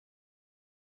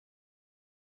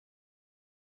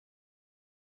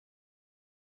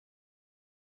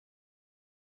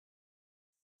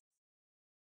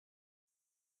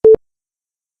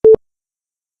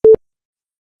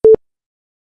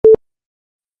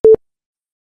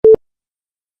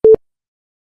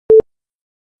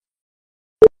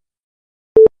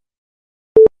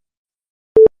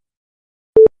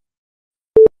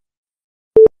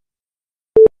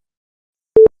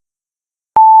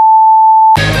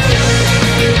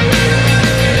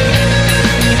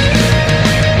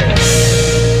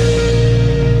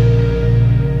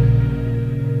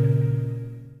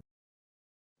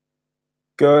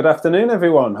Good afternoon,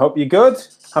 everyone. Hope you're good.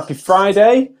 Happy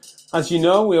Friday. As you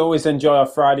know, we always enjoy our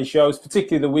Friday shows,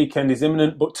 particularly the weekend is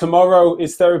imminent, but tomorrow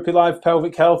is Therapy Live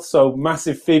Pelvic Health, so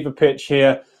massive fever pitch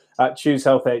here at Choose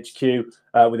Health HQ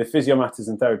with the Physio Matters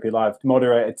and Therapy Live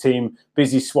moderator team,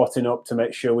 busy swatting up to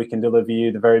make sure we can deliver you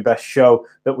the very best show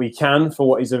that we can for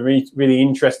what is a really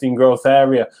interesting growth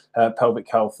area,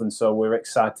 pelvic health, and so we're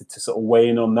excited to sort of weigh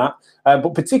in on that.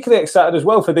 But particularly excited as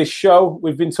well for this show.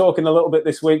 We've been talking a little bit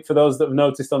this week, for those that have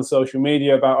noticed on social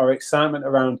media, about our excitement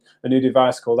around a new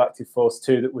device called Active Force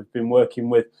 2 that we've been working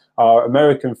with our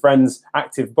American friends,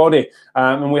 Active Body.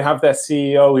 And we have their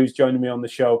CEO who's joining me on the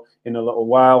show in a little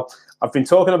while. I've been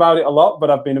talking about it a lot,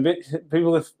 but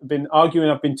people have been arguing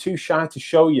I've been too shy to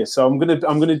show you. So I'm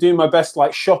gonna do my best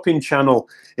like shopping channel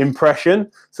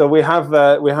impression. So we have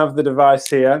the device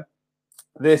here.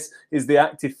 This is the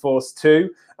Active Force 2.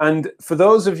 And for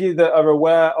those of you that are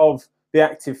aware of the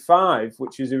Active 5,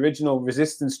 which is the original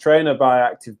resistance trainer by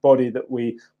Active Body that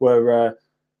we were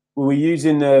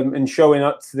using and showing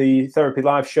at the Therapy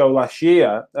Live show last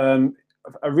year,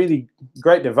 a really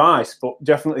great device, but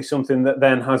definitely something that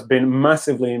then has been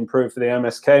massively improved for the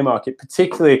MSK market,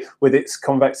 particularly with its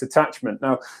convex attachment.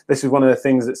 Now, this is one of the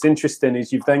things that's interesting,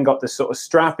 is you've then got this sort of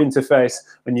strap interface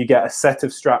and you get a set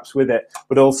of straps with it,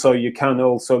 but also you can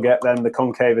also get then the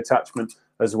concave attachment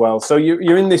as well. So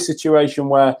you're in this situation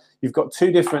where you've got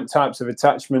two different types of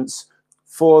attachments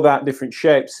for that, different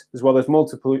shapes, as well as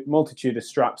multitude of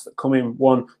straps that come in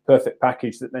one perfect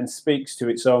package that then speaks to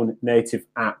its own native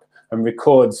app and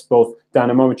records both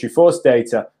dynamometry force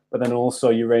data, but then also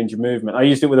your range of movement. I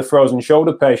used it with a frozen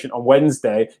shoulder patient on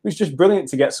Wednesday. It was just brilliant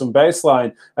to get some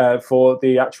baseline for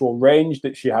the actual range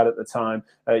that she had at the time,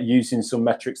 using some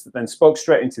metrics that then spoke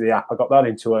straight into the app. I got that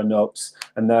into her notes,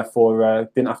 and therefore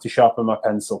didn't have to sharpen my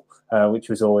pencil, which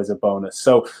was always a bonus.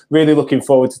 So really looking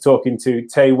forward to talking to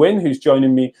Tae Win, who's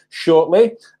joining me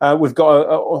shortly. We've got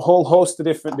a whole host of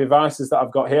different devices that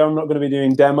I've got here. I'm not going to be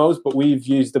doing demos, but we've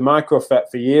used the MicroFet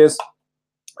for years.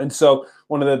 And so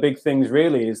one of the big things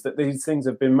really is that these things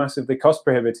have been massively cost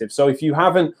prohibitive. So if you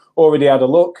haven't already had a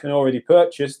look and already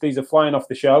purchased, these are flying off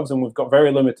the shelves and we've got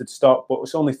very limited stock, but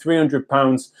it's only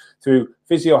 £300 through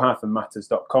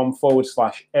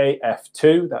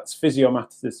physio-matters.com/AF2. That's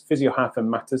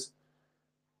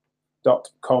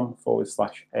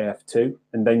physio-matters.com/AF2.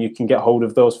 And then you can get hold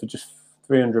of those for just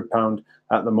 £300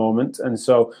 at the moment. And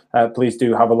so please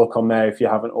do have a look on there if you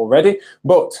haven't already.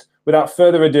 But without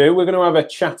further ado, we're going to have a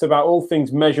chat about all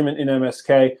things measurement in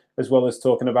MSK, as well as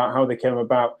talking about how they came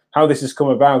about, how this has come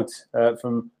about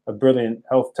from a brilliant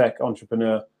health tech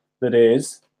entrepreneur that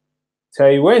is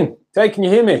Tae Win. Tae, can you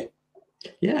hear me?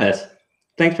 Yes.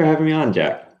 Thanks for having me on,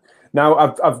 Jack. Now,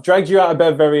 I've dragged you out of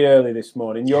bed very early this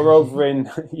morning. You're over in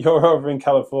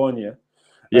California.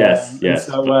 Yes, yes.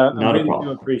 So I really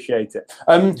do appreciate it.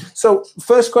 So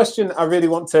first question I really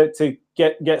want to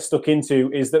get stuck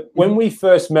into is that when we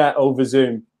first met over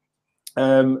Zoom,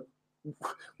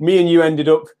 me and you ended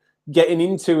up getting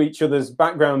into each other's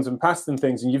backgrounds and past and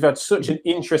things, and you've had such an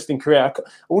interesting career. I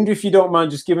wonder if you don't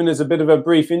mind just giving us a bit of a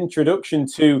brief introduction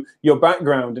to your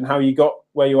background and how you got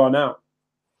where you are now.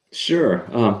 Sure.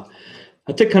 I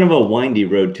took kind of a windy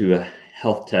road to a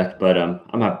health tech, but I'm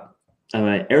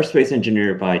an aerospace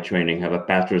engineer by training, have a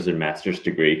bachelor's and master's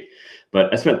degree,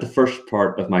 but I spent the first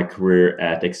part of my career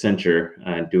at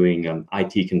Accenture doing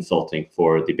IT consulting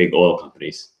for the big oil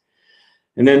companies.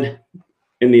 And then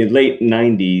in the late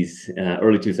 90s,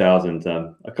 early 2000s,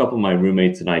 a couple of my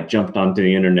roommates and I jumped onto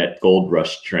the internet gold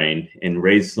rush train and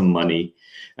raised some money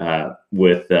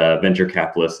with venture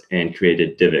capitalists and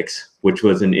created Divx, which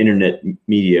was an internet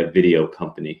media video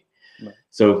company. Right.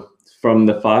 So from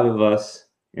the five of us,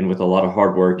 and with a lot of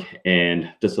hard work and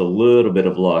just a little bit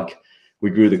of luck, we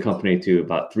grew the company to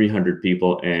about 300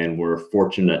 people, and we're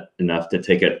fortunate enough to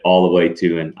take it all the way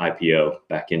to an IPO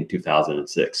back in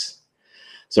 2006.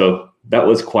 So that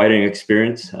was quite an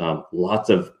experience. Lots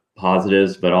of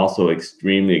positives, but also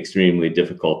extremely, extremely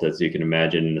difficult, as you can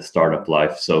imagine, in the startup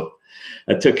life. So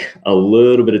I took a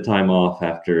little bit of time off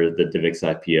after the Divx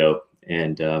IPO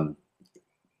and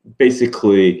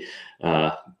basically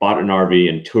bought an RV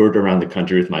and toured around the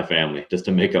country with my family just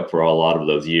to make up for a lot of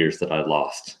those years that I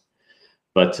lost.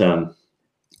 But in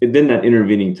that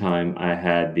intervening time, I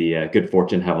had the good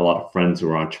fortune to have a lot of friends who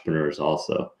were entrepreneurs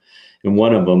also. And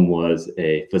one of them was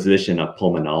a physician, a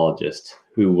pulmonologist,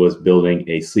 who was building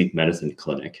a sleep medicine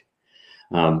clinic.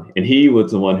 And he was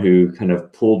the one who kind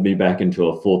of pulled me back into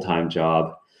a full-time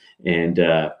job and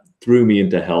threw me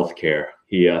into healthcare.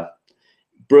 He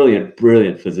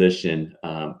brilliant physician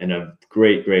and a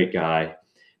great guy,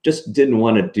 just didn't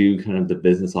want to do kind of the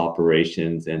business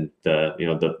operations and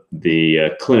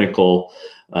the clinical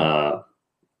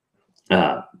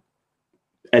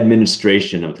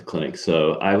administration of the clinic.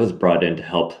 So I was brought in to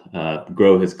help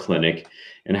grow his clinic,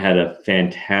 and I had a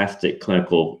fantastic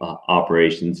clinical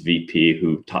operations VP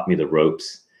who taught me the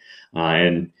ropes.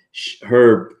 And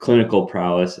her clinical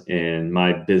prowess and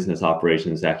my business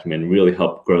operations acumen really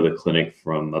helped grow the clinic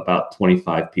from about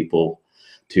 25 people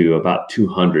to about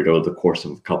 200 over the course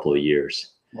of a couple of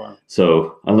years. Wow.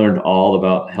 So I learned all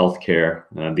about healthcare,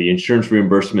 the insurance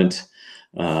reimbursement,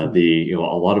 a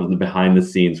lot of the behind the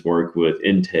scenes work with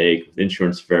intake, with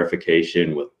insurance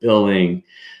verification, with billing,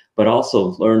 but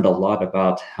also learned a lot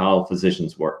about how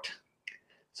physicians worked.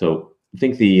 So I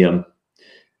think the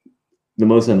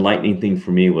most enlightening thing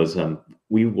for me was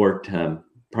we worked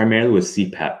primarily with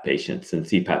CPAP patients and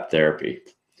CPAP therapy.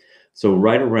 So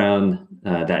right around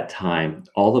that time,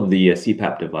 all of the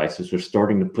CPAP devices were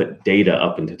starting to put data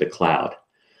up into the cloud.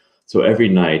 So every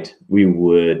night we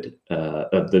would,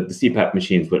 the CPAP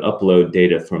machines would upload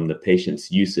data from the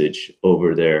patient's usage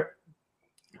over their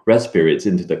rest periods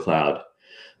into the cloud.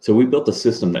 So we built a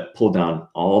system that pulled down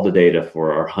all the data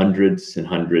for our hundreds and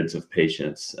hundreds of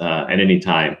patients at any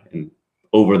time. And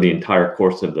over the entire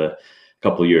course of the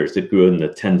couple of years, it grew in the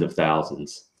tens of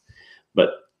thousands.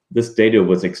 But this data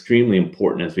was extremely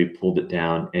important as we pulled it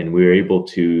down, and we were able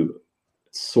to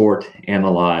sort,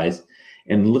 analyze,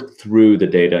 and look through the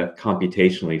data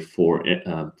computationally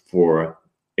for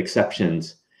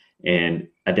exceptions and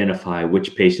identify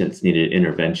which patients needed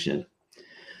intervention.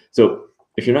 So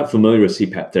if you're not familiar with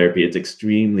CPAP therapy, it's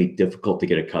extremely difficult to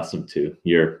get accustomed to.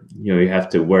 You have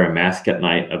to wear a mask at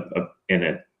night,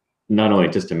 and not only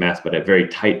just a mask, but a very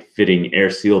tight-fitting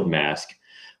air-sealed mask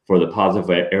for the positive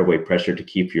airway pressure to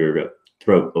keep your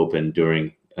throat open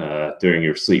during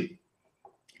your sleep.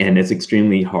 And it's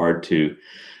extremely hard to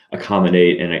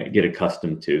accommodate and get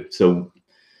accustomed to. So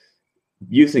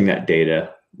using that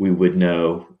data, we would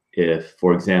know if,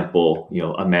 for example,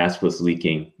 a mask was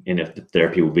leaking and if the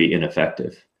therapy would be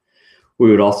ineffective. We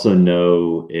would also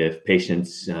know if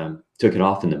patients took it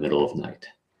off in the middle of the night.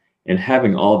 And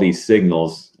having all these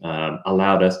signals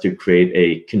allowed us to create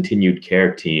a continued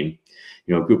care team,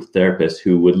 a group of therapists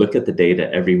who would look at the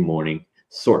data every morning,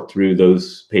 sort through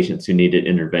those patients who needed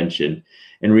intervention,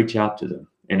 and reach out to them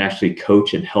and actually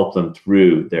coach and help them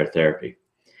through their therapy.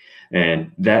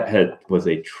 And that was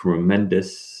a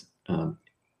tremendous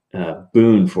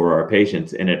boon for our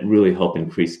patients, and it really helped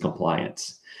increase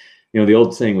compliance. The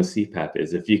old saying with CPAP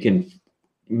is if you can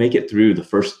make it through the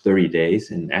first 30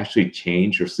 days and actually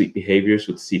change your sleep behaviors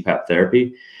with CPAP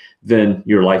therapy, then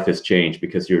your life has changed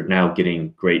because you're now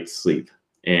getting great sleep,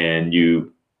 and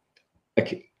you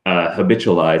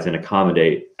habitualize and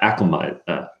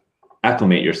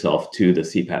acclimate yourself to the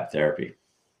CPAP therapy.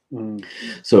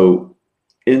 So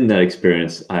in that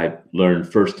experience, I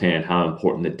learned firsthand how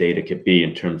important the data could be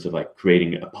in terms of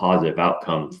creating a positive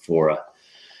outcome for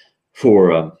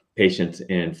patients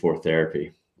and for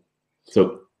therapy.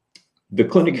 So the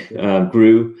clinic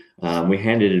grew. We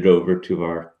handed it over to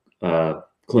our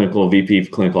clinical VP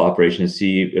of clinical operations.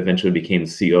 She eventually became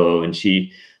the COO, and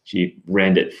she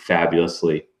ran it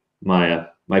fabulously. My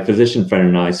physician friend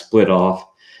and I split off,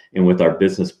 and with our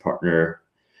business partner,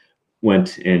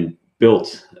 went and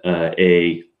built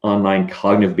a online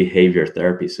cognitive behavior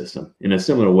therapy system in a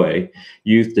similar way,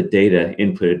 used the data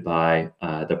inputted by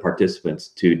the participants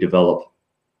to develop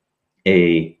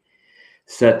a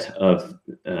set of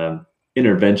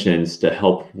interventions to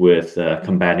help with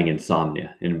combating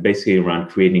insomnia, and basically around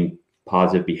creating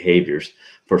positive behaviors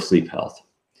for sleep health.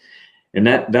 And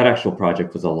that actual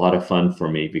project was a lot of fun for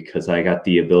me because I got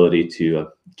the ability to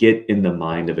get in the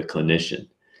mind of a clinician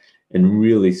and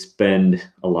really spend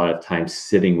a lot of time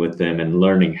sitting with them and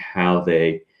learning how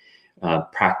they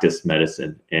practice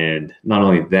medicine. And not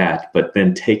only that, but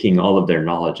then taking all of their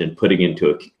knowledge and putting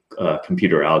into a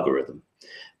computer algorithm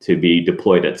to be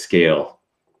deployed at scale.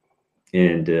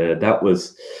 And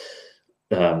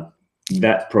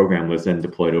that program was then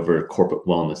deployed over corporate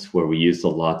wellness, where we used a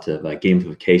lot of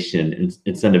gamification and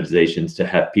incentivizations to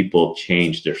have people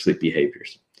change their sleep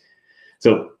behaviors.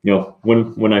 So,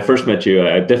 when I first met you,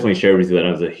 I definitely shared with you that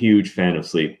I was a huge fan of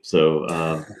sleep. So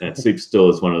and sleep still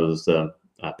is one of those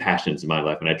passions in my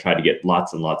life, and I try to get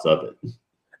lots and lots of it.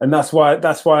 And that's why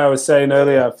I was saying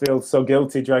earlier, I feel so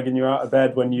guilty dragging you out of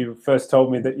bed when you first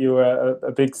told me that you were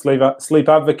a big sleep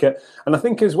advocate. And I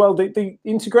think as well, the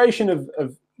integration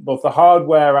of both the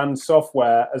hardware and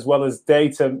software, as well as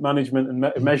data management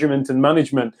and measurement and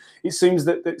management. It seems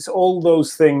that it's all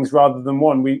those things rather than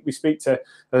one. We speak to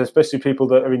especially people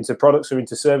that are into products or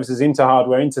into services, into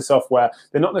hardware, into software.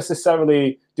 They're not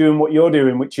necessarily doing what you're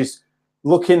doing, which is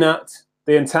looking at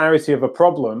the entirety of a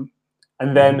problem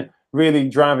and then really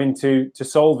driving to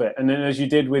solve it. And then, as you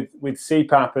did with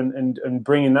CPAP and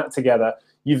bringing that together,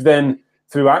 you've then,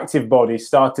 through ActiveBody,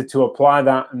 started to apply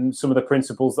that and some of the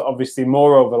principles that obviously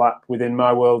more overlap within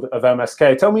my world of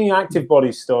MSK. Tell me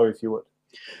ActiveBody's story, if you would.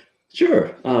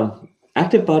 Sure.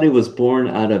 ActiveBody was born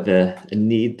out of a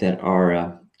need that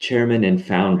our chairman and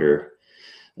founder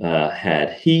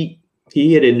had. He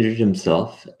had injured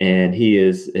himself, and he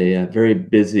is a very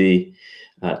busy,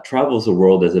 travels the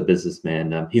world as a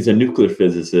businessman. He's a nuclear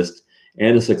physicist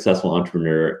and a successful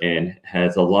entrepreneur, and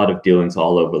has a lot of dealings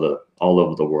all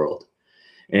over the world.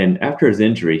 And after his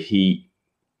injury, he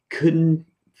couldn't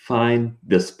find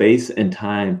the space and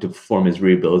time to perform his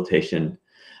rehabilitation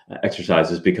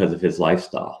exercises because of his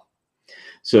lifestyle.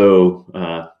 So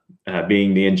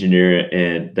being the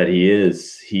engineer that he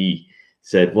is, he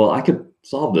said, well, I could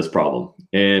solve this problem.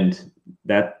 And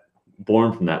that,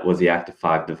 born from that, was the Active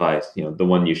 5 device, the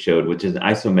one you showed, which is an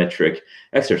isometric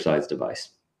exercise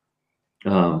device.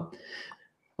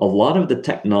 A lot of the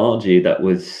technology that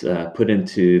was put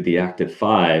into the Active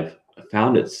 5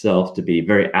 found itself to be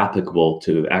very applicable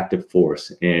to Active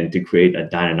Force and to create a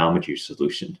dynamometry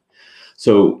solution.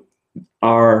 So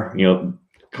our,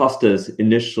 Costa's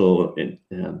initial,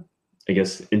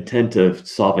 intent of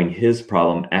solving his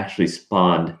problem actually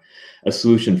spawned a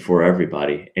solution for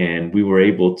everybody. And we were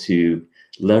able to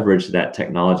leverage that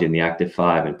technology in the Active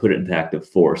 5 and put it into Active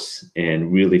Force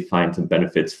and really find some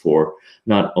benefits for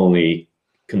not only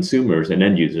consumers and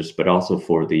end users, but also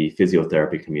for the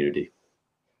physiotherapy community.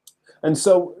 And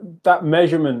so that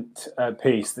measurement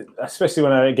piece, especially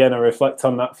when I reflect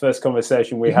on that first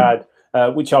conversation we had,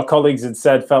 which our colleagues had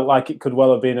said felt like it could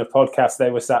well have been a podcast they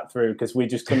were sat through, because we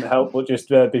just couldn't help but just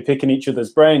be picking each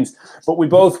other's brains. But we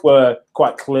both were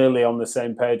quite clearly on the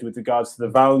same page with regards to the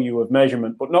value of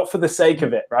measurement, but not for the sake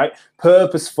of it, right?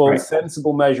 Purposeful, right,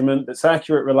 sensible measurement that's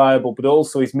accurate, reliable, but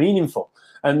also is meaningful.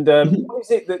 And what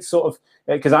is it that sort of,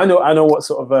 because I know what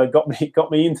sort of got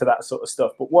me into that sort of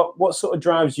stuff, but what sort of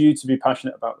drives you to be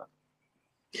passionate about that?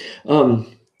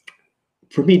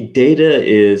 For me, data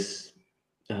is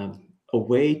a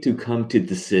way to come to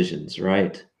decisions,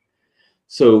 right?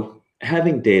 So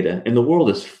having data, and the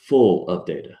world is full of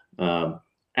data,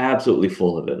 absolutely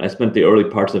full of it. I spent the early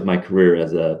parts of my career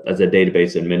as a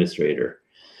database administrator.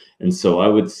 And so I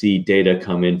would see data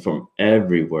come in from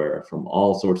everywhere, from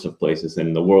all sorts of places.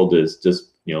 And the world is just,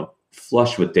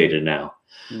 flush with data now.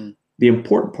 The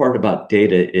important part about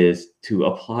data is to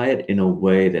apply it in a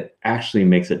way that actually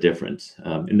makes a difference.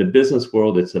 In the business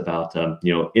world, it's about,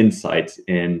 insights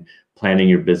in planning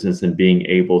your business and being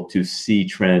able to see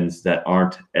trends that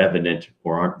aren't evident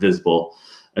or aren't visible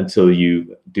until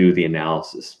you do the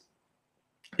analysis.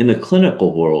 In the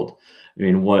clinical world,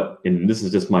 and this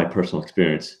is just my personal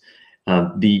experience,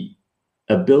 the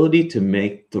ability to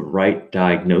make the right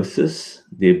diagnosis,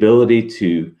 the ability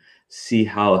to see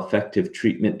how effective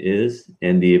treatment is,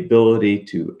 and the ability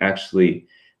to actually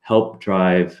help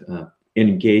drive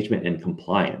engagement and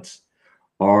compliance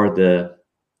are the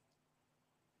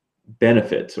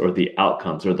benefits or the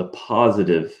outcomes or the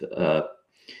positive,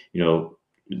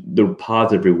 the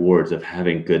positive rewards of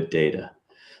having good data.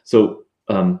 So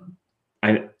a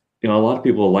lot of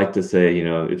people like to say,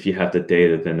 if you have the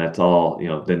data, then that's all,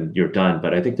 then you're done.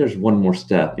 But I think there's one more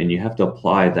step, and you have to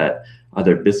apply that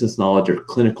either business knowledge or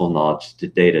clinical knowledge to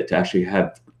data to actually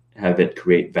have it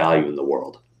create value in the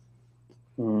world.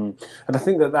 And I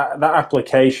think that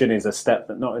application is a step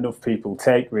that not enough people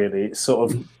take, really. It's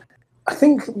sort of, I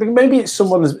think maybe it's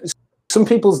some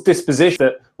people's disposition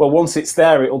that, well, once it's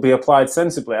there, it will be applied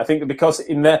sensibly. I think that because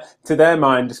to their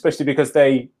mind, especially because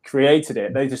they created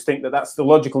it, they just think that that's the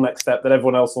logical next step that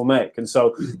everyone else will make. And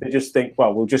so they just think,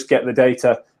 well, we'll just get the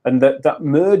data, and that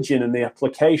merging and the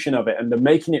application of it and the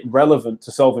making it relevant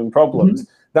to solving problems,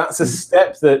 that's a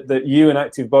step that you and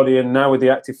ActiveBody, and now with the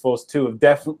Active Force 2, have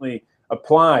definitely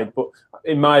applied. But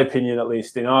in my opinion, at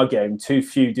least in our game, too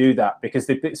few do that, because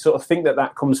they sort of think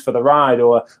that comes for the ride,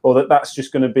 or that's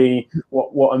just going to be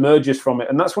what emerges from it.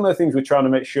 And that's one of the things we're trying to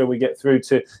make sure we get through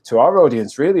to our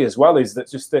audience really as well, is that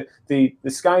just the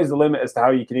sky's the limit as to how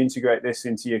you can integrate this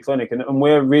into your clinic. And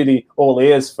we're really all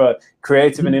ears for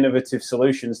creative and innovative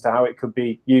solutions to how it could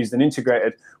be used and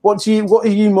integrated. What are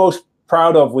you most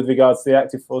proud of with regards to the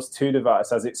Active Force 2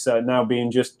 device as it's now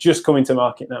being just coming to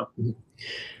market now?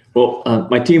 Well,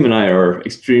 my team and I are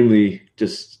extremely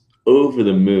just over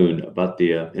the moon about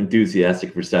the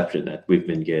enthusiastic reception that we've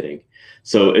been getting.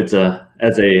 So it's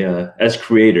as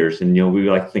creators, and we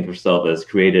like to think of ourselves as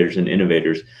creators and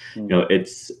innovators.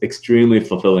 It's extremely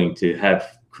fulfilling to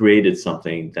have created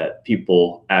something that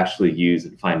people actually use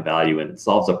and find value in. It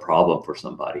solves a problem for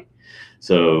somebody.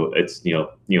 So it's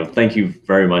thank you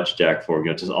very much, Jack, for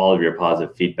just all of your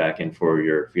positive feedback and for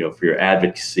your for your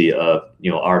advocacy of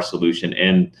our solution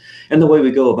and the way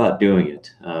we go about doing it.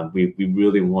 We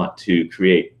really want to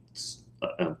create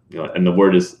and the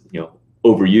word is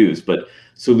overused, but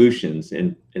solutions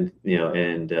and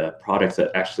products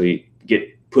that actually get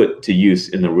put to use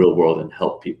in the real world and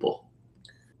help people.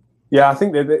 Yeah, I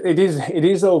think that it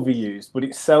is overused, but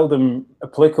it's seldom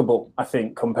applicable, I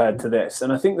think, compared to this.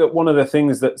 And I think that one of the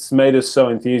things that's made us so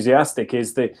enthusiastic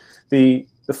is the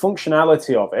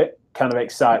functionality of it kind of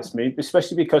excites me,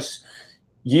 especially because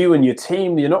you and your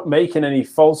team, you're not making any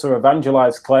false or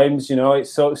evangelized claims.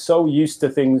 It's so used to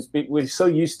things. We're so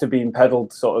used to being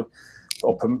peddled sort of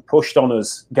or pushed on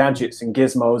us gadgets and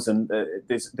gizmos, and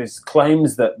there's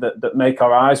claims that make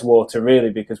our eyes water, really,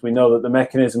 because we know that the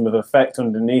mechanism of effect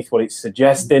underneath what it's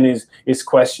suggesting is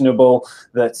questionable,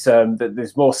 that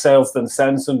there's more sales than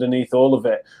sense underneath all of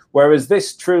it. Whereas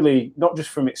this truly, not just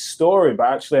from its story, but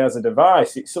actually as a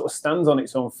device, it sort of stands on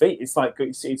its own feet. It's like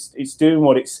it's doing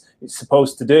what it's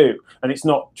supposed to do, and it's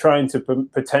not trying to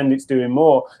pretend it's doing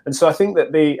more. And so I think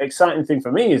that the exciting thing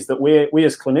for me is that we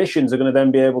as clinicians are going to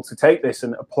then be able to take this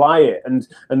and apply it, and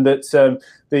that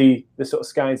the sort of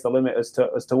sky's the limit as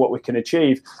to what we can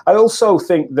achieve. I also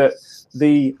think that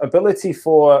the ability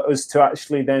for us to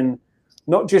actually then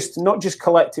not just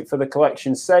collect it for the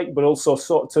collection's sake, but also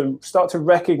start to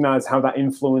recognize how that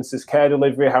influences care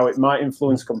delivery, how it might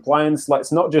influence compliance.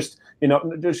 Let's not just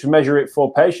just measure it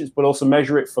for patients, but also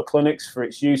measure it for clinics, for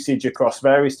its usage across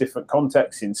various different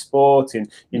contexts in sport,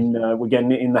 we're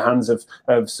getting it in the hands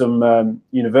of some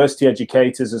university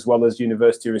educators as well as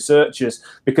university researchers,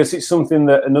 because it's something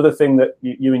that another thing that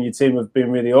you and your team have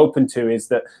been really open to is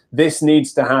that this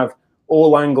needs to have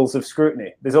all angles of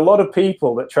scrutiny. There's a lot of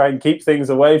people that try and keep things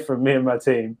away from me and my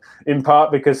team, in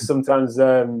part because sometimes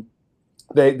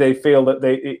they feel that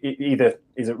it either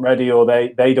isn't ready or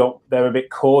they're a bit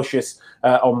cautious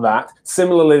on that.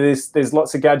 Similarly, there's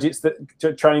lots of gadgets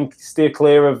that try and steer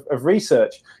clear of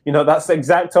research. That's the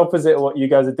exact opposite of what you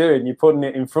guys are doing. You're putting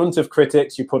it in front of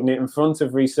critics, you're putting it in front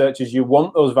of researchers. You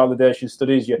want those validation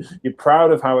studies. You're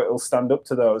proud of how it will stand up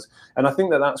to those. And I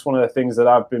think that that's one of the things that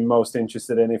I've been most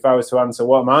interested in. If I was to answer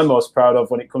what am I most proud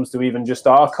of when it comes to even just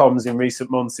our comms in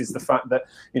recent months, is the fact that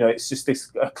it's just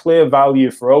a clear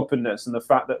value for openness, and the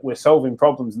fact that we're solving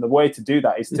problems, and the way to do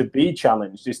that is to be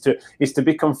challenged, is to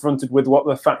be confronted with what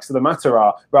the facts of the matter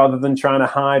are, rather than trying to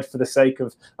hide for the sake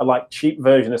of a cheap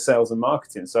version of sales and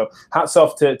marketing. So hats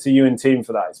off to you and team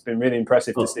for that. It's been really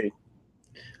impressive to see.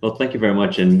 Well, thank you very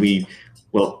much. And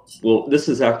this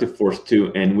is Active Force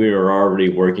 2, and we are already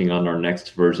working on our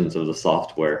next versions of the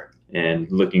software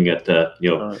and looking at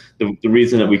the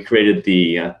reason that we created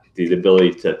the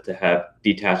ability to have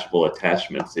detachable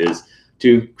attachments is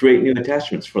to create new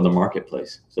attachments for the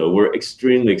marketplace. So we're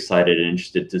extremely excited and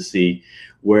interested to see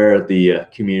where the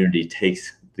community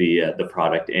takes the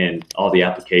product and all the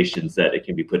applications that it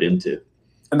can be put into.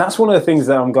 And that's one of the things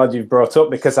that I'm glad you've brought up,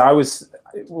 because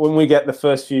when we get the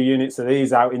first few units of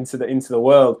these out into the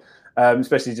world,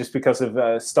 especially just because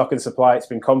of stock and supply, it's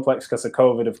been complex because of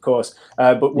COVID, of course.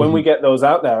 But when we get those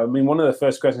out there, I mean, one of the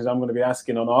first questions I'm going to be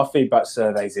asking on our feedback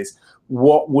surveys is,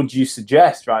 what would you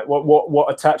suggest, right? What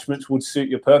attachments would suit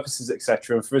your purposes,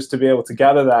 etc. And for us to be able to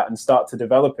gather that and start to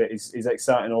develop it is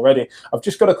exciting already. I've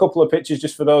just got a couple of pictures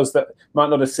just for those that might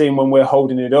not have seen when we're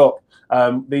holding it up.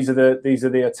 These are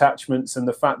the attachments, and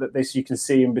the fact that you can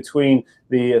see in between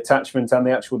the attachment and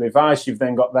the actual device, you've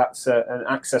then got that an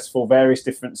access for various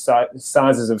different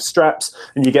sizes of straps,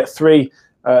 and you get three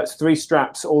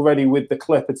straps already with the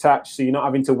clip attached, so you're not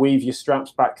having to weave your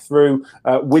straps back through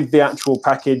with the actual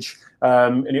package,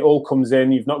 and it all comes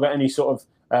in. You've not got any sort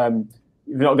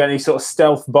of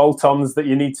stealth bolt-ons that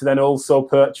you need to then also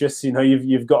purchase.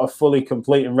 You've got a fully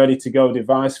complete and ready to go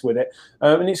device with it,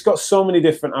 and it's got so many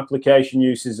different application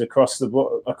uses across the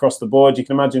board. You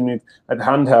can imagine with a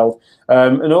handheld,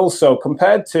 and also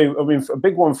compared to, a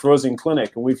big one for us in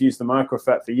clinic, and we've used the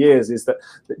MicroFet for years, is that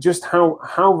just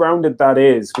how rounded that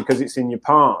is, because it's in your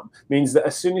palm, means that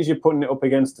as soon as you're putting it up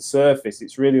against the surface,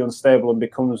 it's really unstable and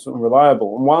becomes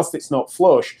unreliable. And whilst it's not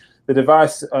flush, the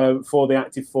device for the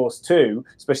Active Force 2,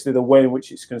 especially the way in which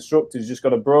it's constructed, has just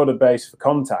got a broader base for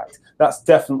contact. That's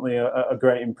definitely a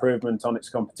great improvement on its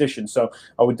competition. So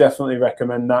I would definitely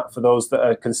recommend that for those that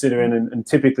are considering and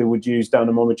typically would use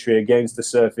dynamometry against the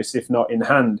surface, if not in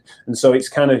hand. And so it's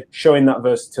kind of showing that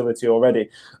versatility already.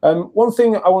 One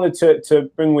thing I wanted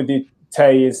to bring with you,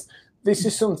 Tay, is this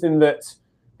is something that,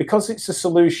 because it's a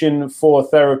solution for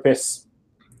therapists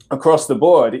across the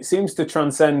board, it seems to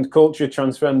transcend culture,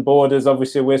 transcend borders.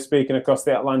 Obviously, we're speaking across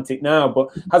the Atlantic now, but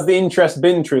has the interest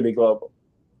been truly global?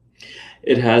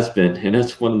 It has been, and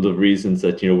that's one of the reasons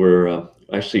that we're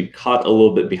actually caught a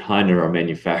little bit behind in our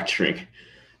manufacturing.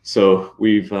 So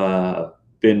we've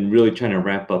been really trying to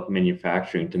ramp up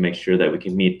manufacturing to make sure that we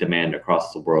can meet demand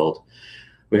across the world.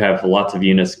 We have lots of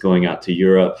units going out to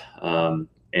Europe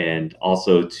and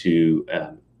also to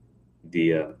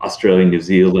the Australia, New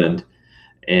Zealand,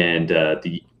 and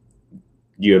the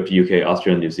Europe, UK,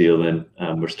 Australia, New Zealand.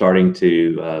 We're starting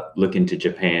to look into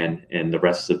Japan and the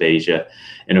rest of Asia,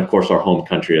 and of course our home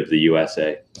country of the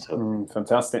USA. So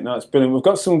fantastic. No, it's brilliant. We've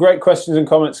got some great questions and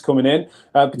comments coming in,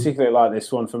 particularly like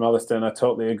this one from Alistair, and I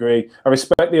totally agree. I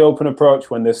respect the open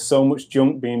approach when there's so much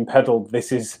junk being peddled.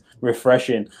 This is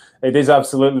refreshing. It is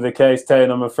absolutely the case, Tay,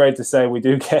 and I'm afraid to say we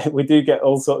do get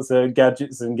all sorts of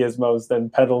gadgets and gizmos then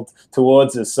peddled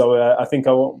towards us. So I think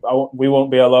we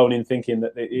won't be alone in thinking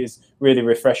that it is really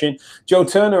refreshing. Joe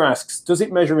Turner asks, does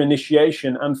it measure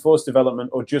initiation and force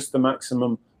development, or just the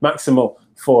maximal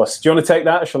force? Do you want to take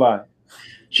that, or shall I?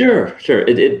 Sure.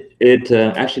 It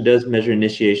actually does measure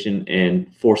initiation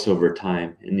and force over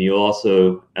time, and you'll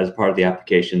also, as part of the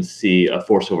application, see a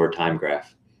force over time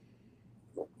graph.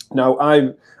 Now,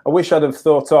 I wish I'd have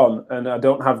thought on, and I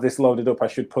don't have this loaded up. I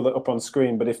should pull it up on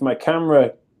screen. But if my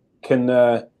camera can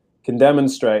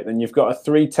demonstrate, then you've got a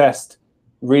 3-test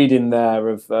reading there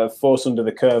of force under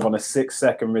the curve on a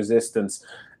 6-second resistance.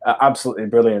 Absolutely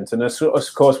brilliant. And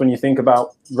of course, when you think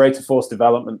about rate of force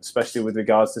development, especially with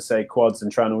regards to, say, quads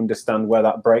and trying to understand where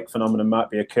that break phenomenon might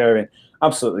be occurring,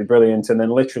 absolutely brilliant. And then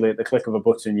literally at the click of a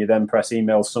button, you then press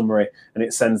email summary and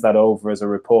it sends that over as a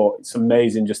report. It's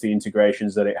amazing just the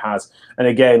integrations that it has. And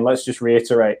again, let's just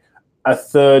reiterate,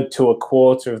 1/3 to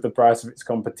 1/4 of the price of its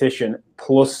competition,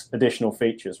 plus additional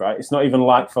features, right? It's not even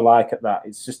like for like at that.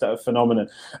 It's just a phenomenon.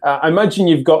 I imagine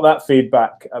you've got that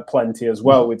feedback plenty as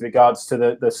well with regards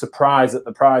to the surprise at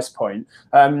the price point.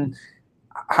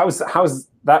 How's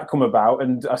that come about?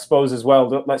 And I suppose as well,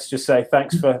 let's just say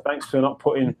thanks for not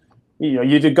putting,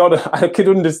 you'd got I could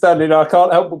understand it. I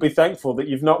can't help but be thankful that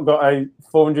you've not got a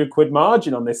 400 quid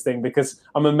margin on this thing, because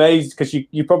I'm amazed, because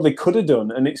you probably could have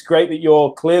done. And it's great that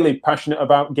you're clearly passionate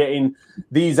about getting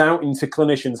these out into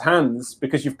clinicians' hands,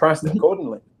 because you've priced it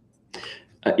accordingly.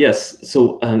 Yes.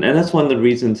 So, and that's one of the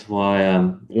reasons why,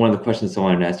 one of the questions I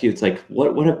wanted to ask you, it's like,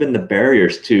 what have been the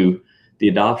barriers to the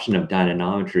adoption of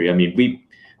dynamometry? I mean,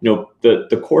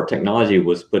 the core technology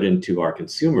was put into our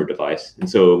consumer device. And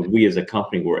so we as a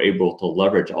company were able to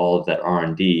leverage all of that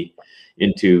R&D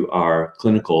into our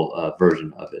clinical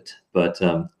version of it. But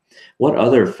what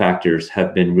other factors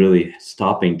have been really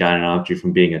stopping dynamometry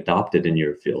from being adopted in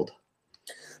your field?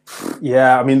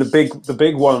 Yeah, I mean, the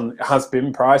big one has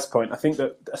been price point. I think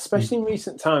that especially in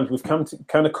recent times, we've come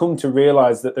to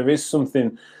realize that there is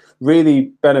something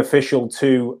really beneficial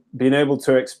to being able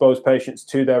to expose patients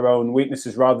to their own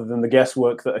weaknesses rather than the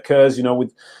guesswork that occurs.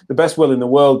 With the best will in the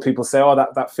world, people say, oh,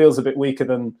 that feels a bit weaker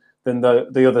than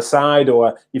the other side,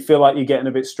 or you feel like you're getting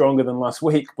a bit stronger than last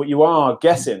week, but you are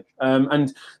guessing.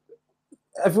 And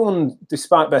everyone,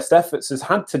 despite best efforts, has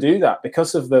had to do that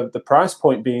because of the price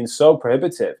point being so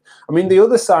prohibitive. I mean, the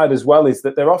other side as well is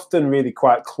that they're often really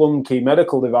quite clunky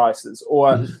medical devices,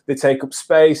 or they take up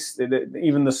space.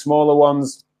 Even the smaller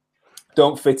ones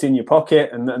don't fit in your pocket,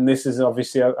 and this is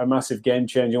obviously a massive game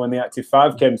changer when the Active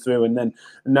 5 came through, and then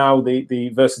now the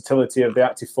versatility of the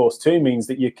Active Force 2 means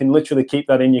that you can literally keep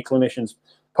that in your clinician's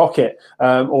pocket,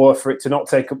 or for it to not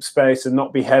take up space and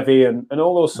not be heavy, and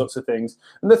all those sorts of things.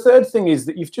 And the third thing is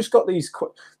that you've just got these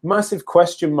massive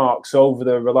question marks over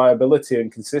the reliability and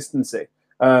consistency,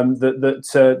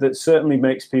 that certainly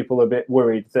makes people a bit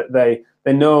worried, that they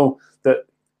know that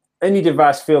any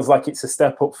device feels like it's a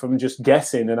step up from just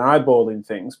guessing and eyeballing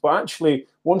things. But actually,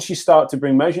 once you start to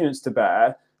bring measurements to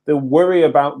bear, the worry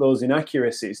about those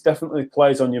inaccuracies definitely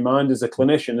plays on your mind as a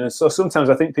clinician. And so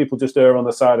sometimes I think people just err on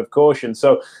the side of caution.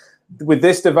 So with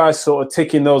this device sort of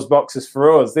ticking those boxes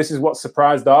for us, this is what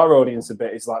surprised our audience a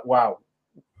bit. It's like, wow,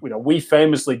 we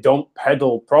famously don't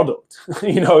peddle product.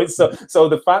 It's so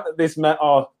the fact that this met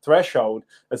our threshold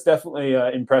has definitely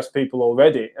impressed people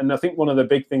already. And I think one of the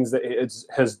big things that it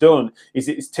has done is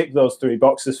it's ticked those 3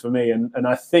 boxes for me. And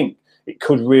I think it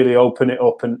could really open it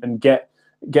up and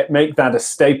make that a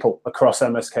staple across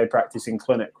MSK practice in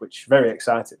clinic, which is very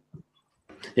exciting.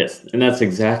 Yes, and that's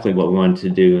exactly what we wanted to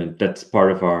do, and that's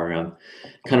part of our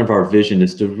kind of our vision,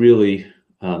 is to really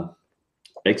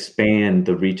expand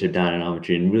the reach of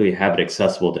dynamometry and really have it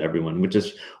accessible to everyone, which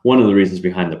is one of the reasons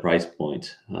behind the price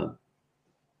point.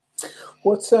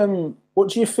 What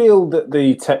do you feel that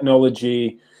the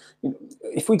technology,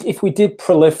 if we did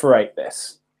proliferate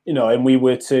this, and we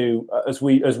were to, as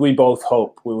we both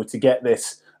hope, we were to get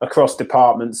this across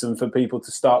departments and for people to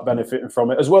start benefiting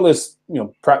from it, as well as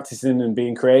practicing and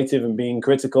being creative and being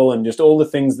critical and just all the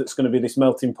things that's going to be this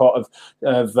melting pot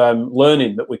of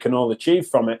learning that we can all achieve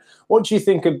from it. What do you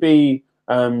think would be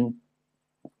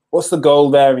what's the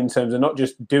goal there in terms of not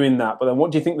just doing that, but then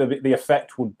what do you think the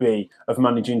effect would be of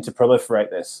managing to proliferate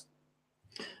this?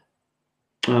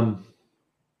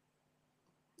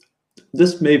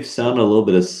 This may sound a little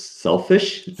bit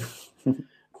selfish,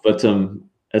 but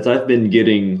as I've been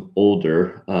getting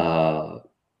older, I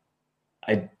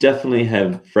definitely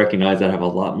have recognized that I have a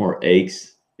lot more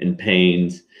aches and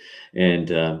pains,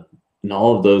 and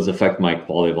all of those affect my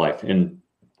quality of life. And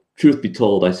truth be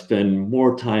told, I spend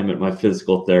more time at my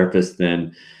physical therapist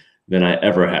than I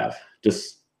ever have.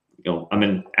 Just, I'm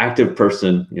an active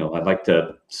person. I like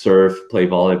to surf, play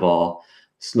volleyball,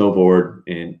 snowboard,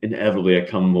 and inevitably I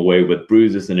come away with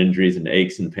bruises and injuries and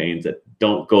aches and pains that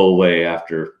don't go away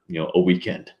after a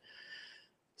weekend.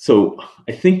 So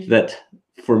I think that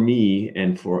for me,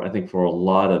 and I think for a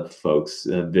lot of folks,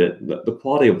 the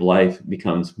quality of life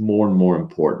becomes more and more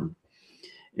important,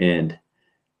 and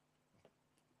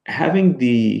having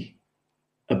the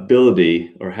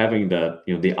ability or having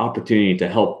the opportunity to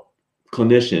help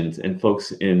clinicians and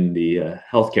folks in the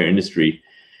healthcare industry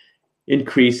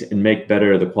increase and make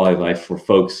better the quality of life for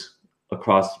folks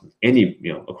across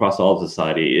across all of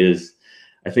society is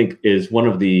one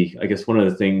of the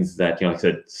things that, like I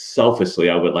said, selfishly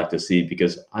I would like to see,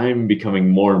 because I'm becoming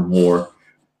more and more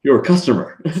your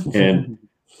customer and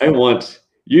I want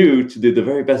you to do the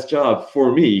very best job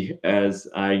for me as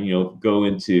I go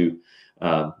into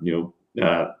as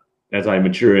I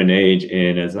mature in age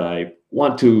and as I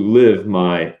want to live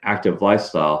my active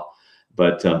lifestyle.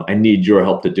 But I need your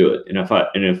help to do it. And if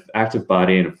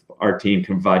ActiveBody and if our team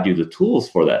can provide you the tools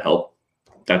for that help,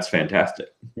 that's fantastic.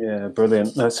 Yeah,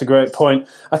 brilliant. That's a great point.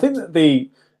 I think that the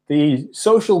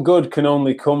social good can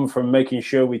only come from making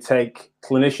sure we take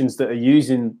clinicians that are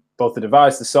using both the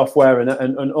device, the software,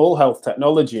 and all health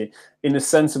technology in a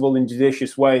sensible and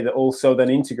judicious way that also then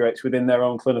integrates within their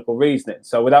own clinical reasoning.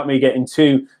 So without me getting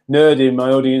too nerdy,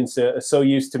 my audience are so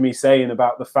used to me saying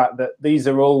about the fact that these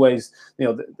are always,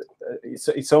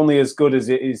 it's only as good as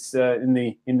it is in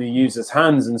the user's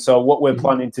hands. And so what we're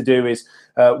planning to do is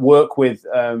work with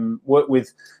ActiveBody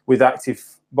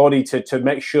to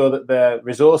make sure that the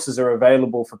resources are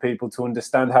available for people to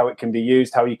understand how it can be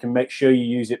used, how you can make sure you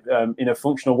use it in a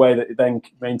functional way that it then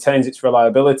maintains its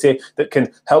reliability, that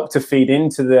can help to feed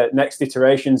into the next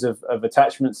iterations of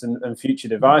attachments and future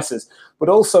devices, but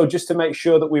also just to make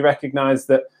sure that we recognize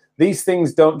that these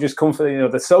things don't just come for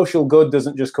the social good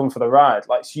doesn't just come for the ride.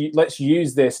 Let's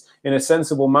use this in a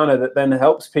sensible manner that then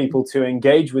helps people to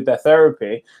engage with their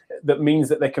therapy. That means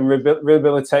that they can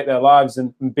rehabilitate their lives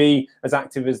and be as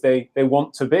active as they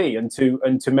want to be, and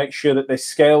to make sure that they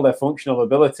scale their functional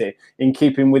ability in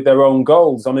keeping with their own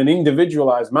goals on an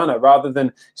individualized manner, rather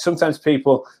than sometimes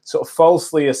people sort of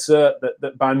falsely assert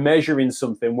that by measuring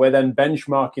something we're then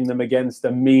benchmarking them against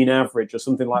a mean average or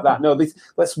something like that. No,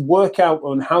 let's work out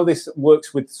on how this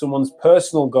works with someone's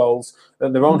personal goals,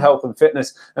 their own health and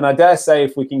fitness. And I dare say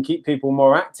if we can keep people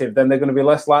more active, then they're going to be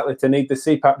less likely to need the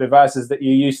CPAP devices that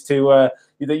you used to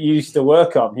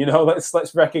work on.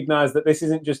 Let's recognize that this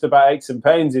isn't just about aches and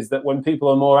pains, is that when people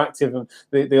are more active, and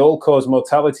the all-cause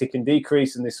mortality can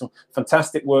decrease. And there's some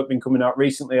fantastic work been coming out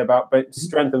recently about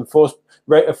strength and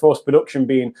rate of force production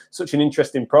being such an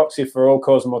interesting proxy for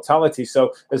all-cause mortality.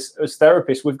 So as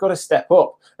therapists, we've got to step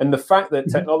up. And the fact that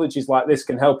technologies like this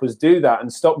can help us do that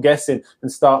and stop guessing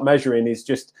and start measuring is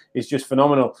just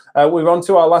phenomenal. We're on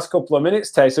to our last couple of minutes,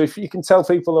 Tay. So if you can tell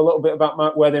people a little bit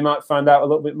about where they might find out a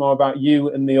little bit more about you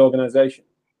and the organization.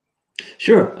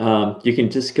 Sure. You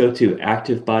can just go to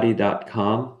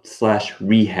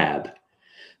activebody.com/rehab.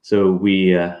 So we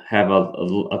have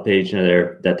a page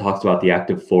there that talks about the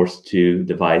Active Force 2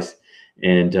 device.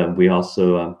 And we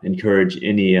also encourage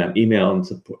any email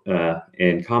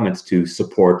and comments to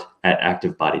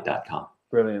support@activebody.com.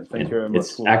 Brilliant. Thank you very much.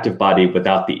 It's ActiveBody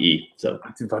without the E. So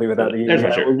ActiveBody without the E. That's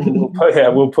for sure. We'll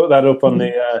put that up on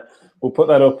the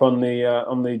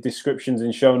on the descriptions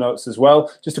and show notes as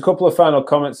well. Just a couple of final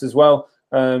comments as well.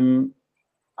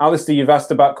 Alistair, you've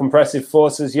asked about compressive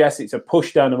forces. Yes, it's a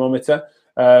push dynamometer,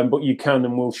 but you can,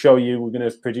 and we'll show you. We're going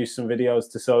to produce some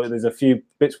videos to show. There's a few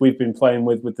bits we've been playing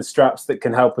with the straps that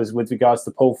can help us with regards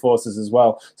to pull forces as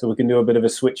well. So we can do a bit of a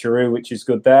switcheroo, which is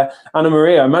good there. Anna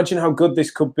Maria, imagine how good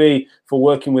this could be for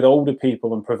working with older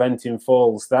people and preventing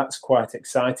falls. That's quite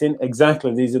exciting.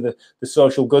 Exactly. These are the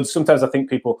social goods. Sometimes I think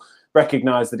people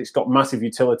recognize that it's got massive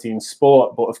utility in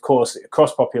sport, but of course,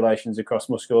 across populations, across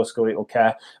musculoskeletal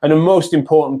care. And the most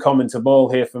important comment of all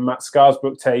here from Matt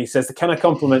Scarsbrook, Tay, he says, can I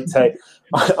compliment Tay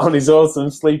on his awesome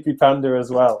Sleepy Panda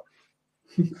as well?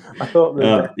 I thought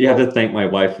that you have to thank my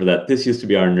wife for that. This used to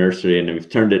be our nursery, and we've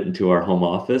turned it into our home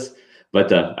office.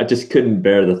 But I just couldn't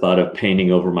bear the thought of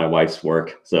painting over my wife's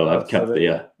work, so I've kept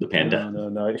the Panda.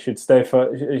 No. It should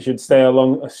stay a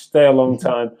long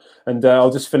time. And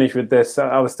I'll just finish with this,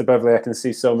 Alistair Beverley. I can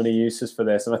see so many uses for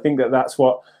this, and I think that's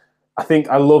what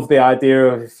I love the idea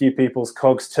of a few people's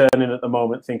cogs turning at the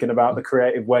moment, thinking about the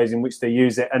creative ways in which they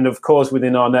use it. And of course,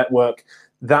 within our network,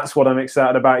 that's what I'm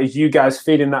excited about, is you guys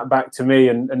feeding that back to me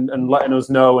and letting us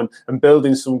know and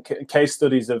building some case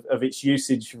studies of its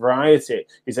usage variety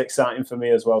is exciting for me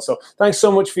as well. So thanks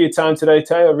so much for your time today,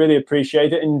 Tay. I really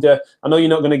appreciate it. And I know you're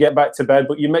not going to get back to bed,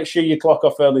 but you make sure you clock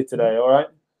off early today, all right?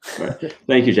 All right.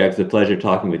 Thank you, Jack. It's a pleasure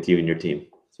talking with you and your team.